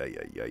 ay, ay,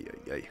 ay, ay,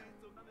 ay, ay.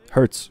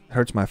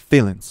 Hurts my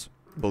feelings.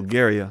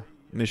 Bulgaria,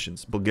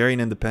 missions.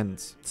 Bulgarian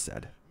independence. It's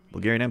sad.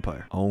 Bulgarian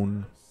Empire.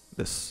 Own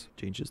this.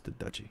 Changes to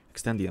duchy.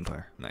 Extend the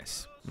empire.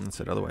 Nice.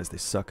 That's it, otherwise they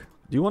suck.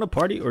 Do you want to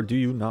party or do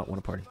you not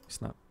want to party?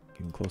 It's not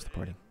even close to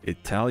party.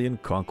 Italian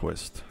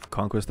conquest.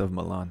 Conquest of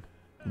Milan.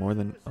 More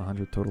than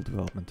 100 total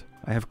development.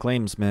 I have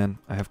claims, man.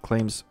 I have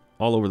claims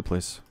all over the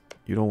place.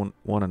 You don't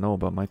want to know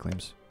about my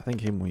claims. I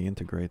think him we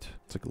integrate.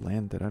 It's like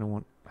land that I don't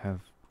want to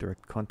have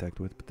direct contact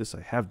with, but this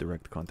I have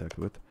direct contact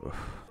with. Ugh.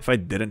 If I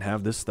didn't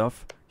have this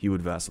stuff, he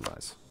would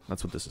vassalize.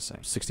 That's what this is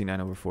saying.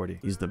 69/40.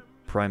 He's the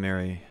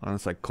primary.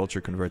 Unless I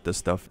culture convert this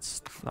stuff,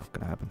 it's not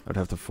gonna happen. I'd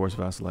have to force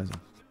vassalize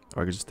him.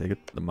 Or I could just take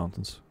it. The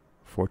mountains.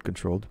 Fort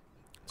controlled.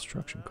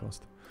 Construction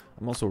cost.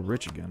 I'm also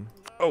rich again.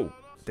 Oh,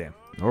 damn.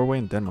 Norway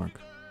and Denmark.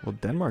 Well,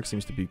 Denmark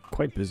seems to be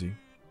quite busy.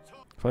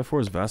 If I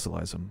force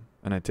vassalize him,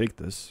 and I take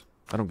this,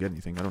 I don't get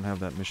anything. I don't have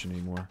that mission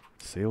anymore.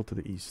 Sail to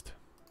the east.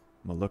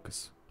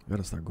 Moluccas. I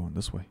gotta start going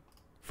this way.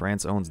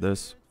 France owns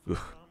this. Ugh.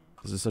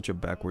 This is such a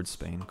backwards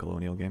Spain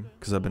colonial game.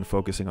 Because I've been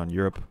focusing on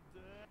Europe.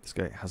 This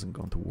guy hasn't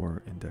gone to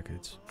war in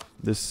decades.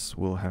 This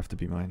will have to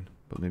be mine,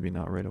 but maybe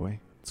not right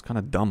away. It's kind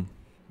of dumb.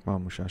 Wow,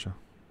 Mushasha.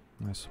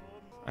 Nice.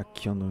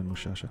 Akiono and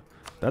Mushasha.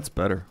 That's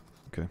better.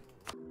 Okay.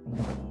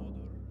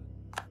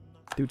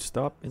 Dude,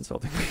 stop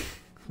insulting me.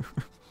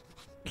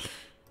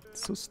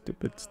 It's so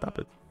stupid. Stop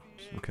it.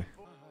 Okay.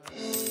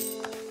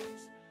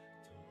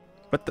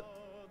 What the?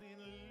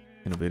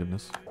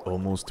 Innovativeness.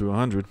 Almost to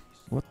 100.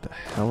 What the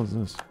hell is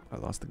this? I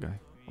lost the guy.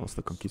 I lost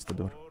the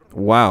conquistador.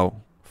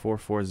 Wow.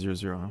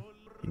 4400, huh?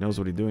 He knows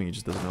what he's doing. He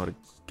just doesn't know how to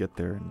get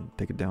there and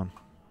take it down.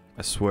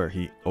 I swear,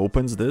 he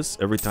opens this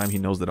every time he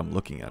knows that I'm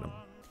looking at him.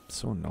 It's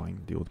so annoying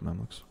to deal with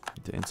Mamluks.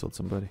 Need to insult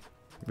somebody.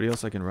 Anybody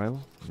else I can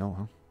rival? No,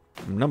 huh?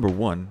 I'm number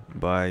 1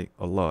 by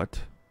a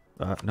lot.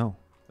 No.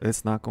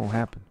 It's not gonna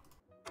happen.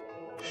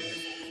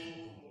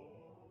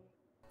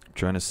 I'm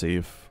trying to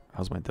save.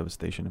 How's my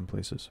devastation in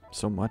places?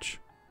 So much.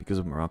 Because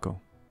of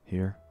Morocco.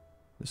 Here.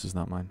 This is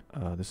not mine.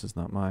 This is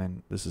not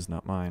mine. This is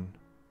not mine.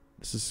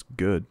 This is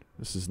good.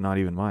 This is not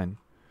even mine.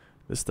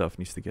 This stuff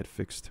needs to get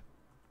fixed.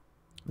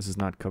 This is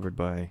not covered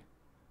by...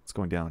 It's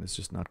going down. It's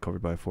just not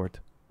covered by a fort.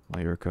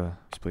 Mallorca.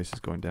 This place is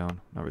going down.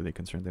 Not really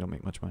concerned. They don't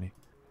make much money.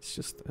 It's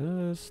just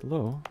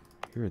slow.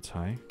 Here it's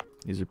high.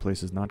 These are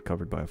places not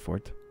covered by a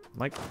fort.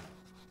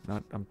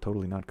 I'm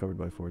totally not covered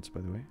by forts,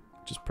 by the way.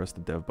 Just press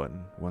the dev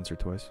button once or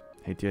twice.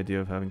 Hate the idea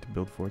of having to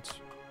build forts.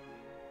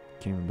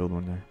 Can't even build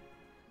one there.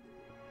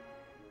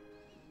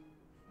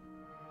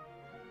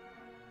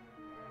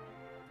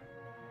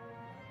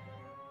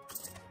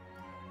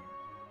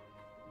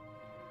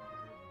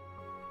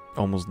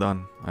 Almost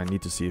done. I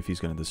need to see if he's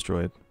going to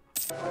destroy it.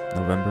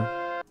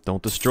 November.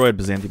 Don't destroy it,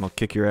 Byzantium. I'll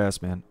kick your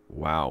ass, man.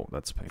 Wow,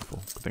 that's painful.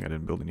 Good thing I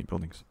didn't build any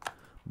buildings.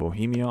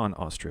 Bohemia on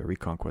Austria.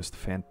 Reconquest.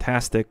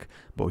 Fantastic.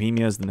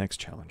 Bohemia is the next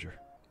challenger.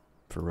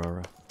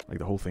 Ferrara. Like,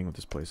 the whole thing with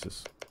this place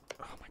is...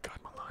 Oh my god,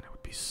 Milan. It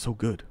would be so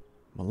good.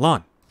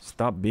 Milan.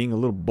 Stop being a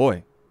little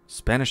boy.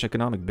 Spanish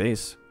economic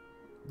base.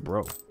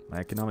 Bro, my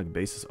economic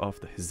base is off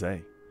the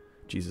hizay.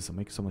 Jesus, I'm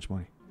making so much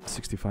money.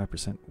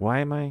 65%. Why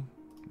am I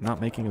not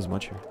making as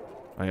much here?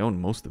 I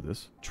own most of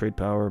this. Trade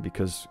power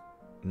because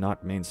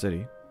not main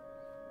city.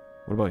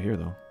 What about here,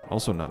 though?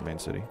 Also not main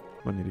city.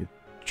 What an idiot.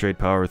 Trade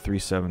power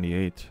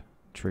 378.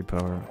 Trade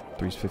power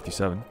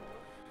 357.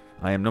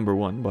 I am number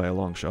 1 by a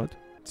long shot.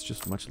 It's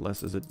just much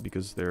less, is it?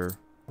 Because they're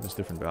There's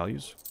different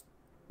values.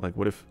 Like,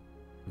 what if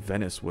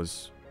Venice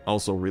was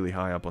also really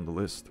high up on the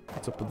list?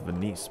 What's up with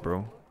Venice,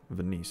 bro?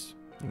 Venice.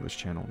 English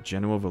channel.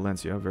 Genoa,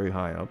 Valencia, very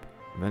high up.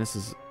 Venice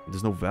is...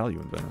 There's no value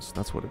in Venice.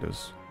 That's what it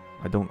is.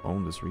 I don't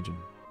own this region.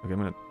 Okay,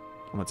 I'm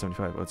at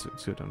 75. Oh, it's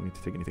good. I don't need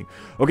to take anything.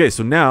 Okay,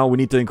 so now we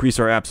need to increase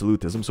our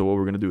absolutism. So what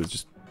we're going to do is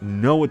just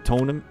no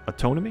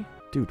autonomy?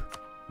 Dude,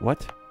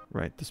 what?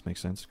 Right, this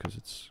makes sense because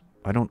it's...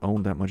 I don't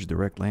own that much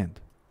direct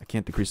land. I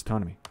can't decrease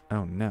autonomy.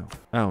 Oh, no.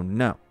 Oh,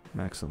 no.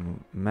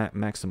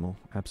 Maximal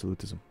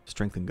absolutism.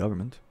 Strengthen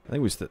government. I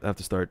think we have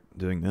to start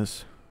doing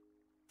this.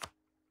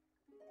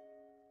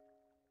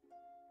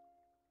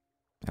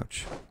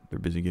 Ouch. They're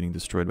busy getting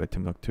destroyed by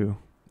Timbuktu.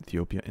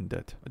 Ethiopia in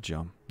debt. A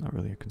jam. Not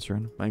really a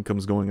concern. My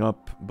income's going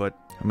up, but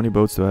how many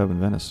boats do I have in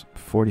Venice?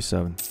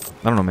 47.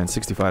 I don't know, man.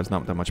 65 is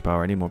not that much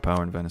power. I need more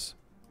power in Venice.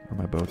 Where are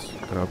my boats?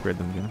 Gotta upgrade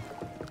them again.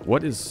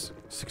 What is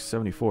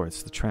 674?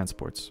 It's the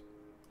transports.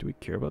 Do we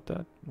care about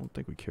that? I don't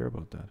think we care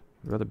about that.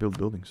 I'd rather build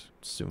buildings.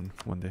 Soon.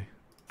 One day.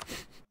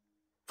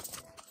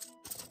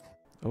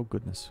 Oh,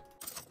 goodness.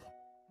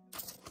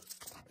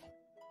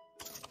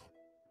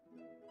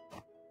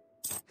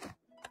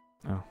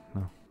 Oh,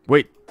 no.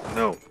 Wait!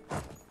 No!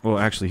 Well,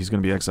 actually, he's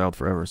gonna be exiled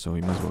forever, so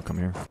he might as well come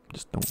here.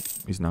 Just don't...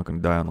 He's not gonna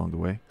die along the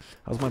way.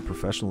 How's my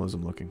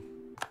professionalism looking?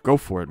 Go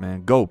for it,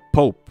 man. Go!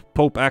 Pope!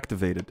 Pope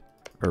activated!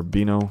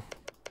 Urbino.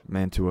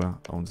 Mantua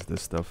owns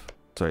this stuff.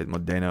 Sorry,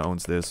 Modena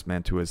owns this.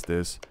 Mantua is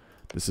this.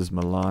 This is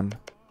Milan.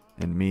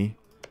 And me.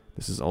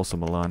 This is also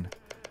Milan.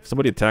 If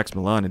somebody attacks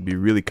Milan, it'd be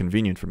really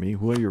convenient for me.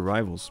 Who are your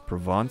rivals?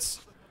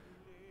 Provence?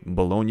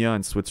 Bologna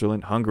in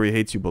Switzerland? Hungary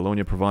hates you.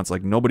 Bologna, Provence.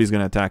 Like, nobody's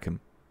gonna attack him.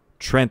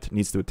 Trent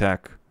needs to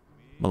attack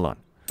Milan.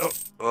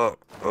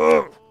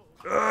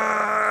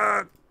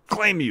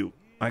 Claim you.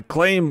 I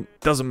claim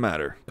doesn't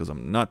matter because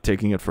I'm not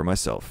taking it for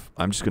myself.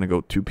 I'm just gonna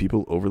go 2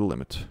 people over the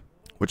limit,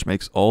 which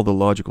makes all the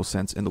logical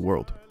sense in the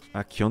world.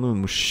 Oh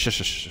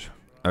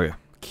yeah,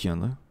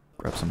 Kiana.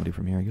 Grab somebody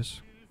from here, I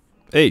guess.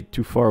 Hey,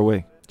 too far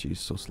away. Jeez,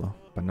 so slow.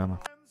 Banana.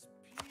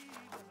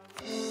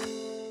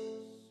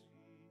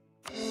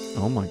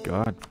 Oh my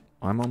god,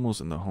 I'm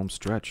almost in the home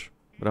stretch,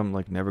 but I'm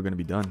like never gonna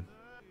be done.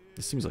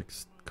 This seems like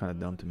kind of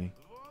dumb to me.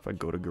 If I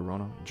go to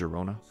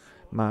Girona.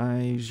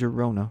 My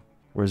Girona.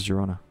 Where's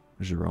Girona?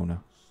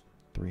 Girona.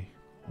 3.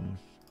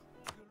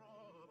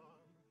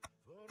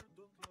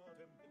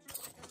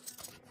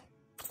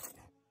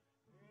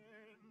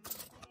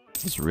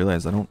 Just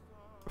realized I don't...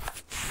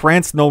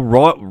 France no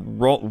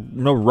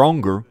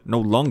longer.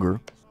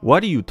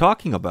 What are you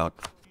talking about?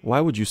 Why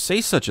would you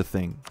say such a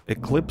thing?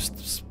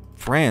 Eclipsed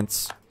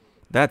France.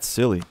 That's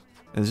silly.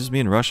 Is this me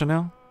in Russia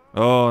now?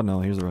 Oh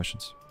no, here's the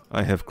Russians.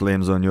 I have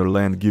claims on your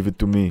land, give it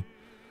to me.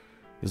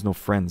 There's no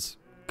friends.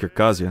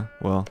 Kirkazia,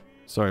 well,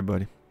 sorry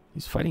buddy.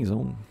 He's fighting his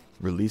own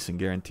release and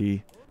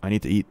guarantee. I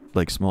need to eat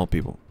like small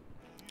people.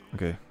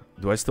 Okay,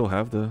 do I still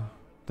have the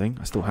thing?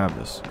 I still have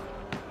this.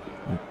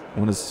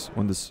 When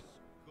this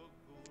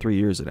 3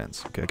 years it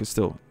ends. Okay, I can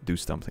still do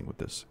something with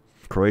this.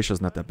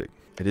 Croatia's not that big.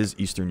 It is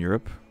Eastern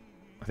Europe.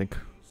 I think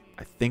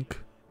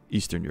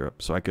Eastern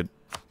Europe. So I could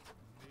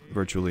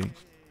virtually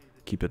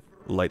keep it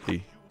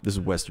lightly. This is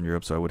Western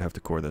Europe, so I would have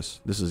to core this.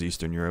 This is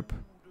Eastern Europe.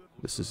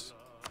 This is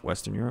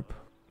Western Europe.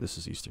 This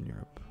is Eastern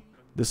Europe.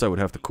 This I would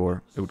have to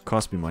core. It would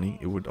cost me money.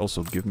 It would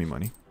also give me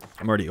money.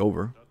 I'm already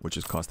over, which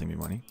is costing me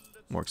money.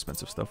 More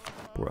expensive stuff.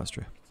 Poor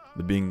Austria.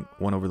 But being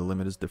 1 over the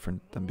limit is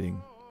different than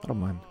being... I don't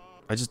mind.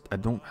 I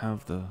don't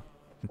have the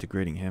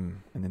integrating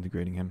him and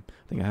integrating him.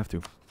 I think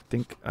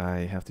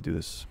I have to do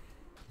this.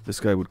 This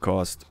guy would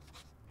cost...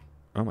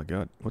 Oh my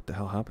god. What the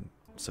hell happened?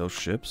 Sell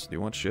ships? Do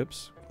you want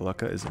ships?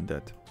 Lucca is in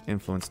debt.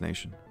 Influence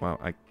nation. Wow,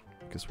 I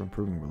guess we're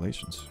improving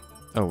relations.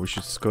 Oh, we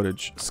should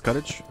Scuttage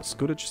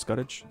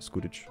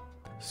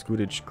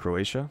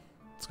Croatia.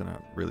 It's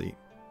gonna really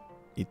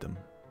eat them.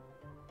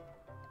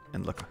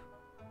 And Lucca.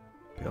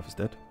 Pay off his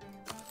debt.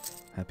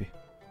 Happy.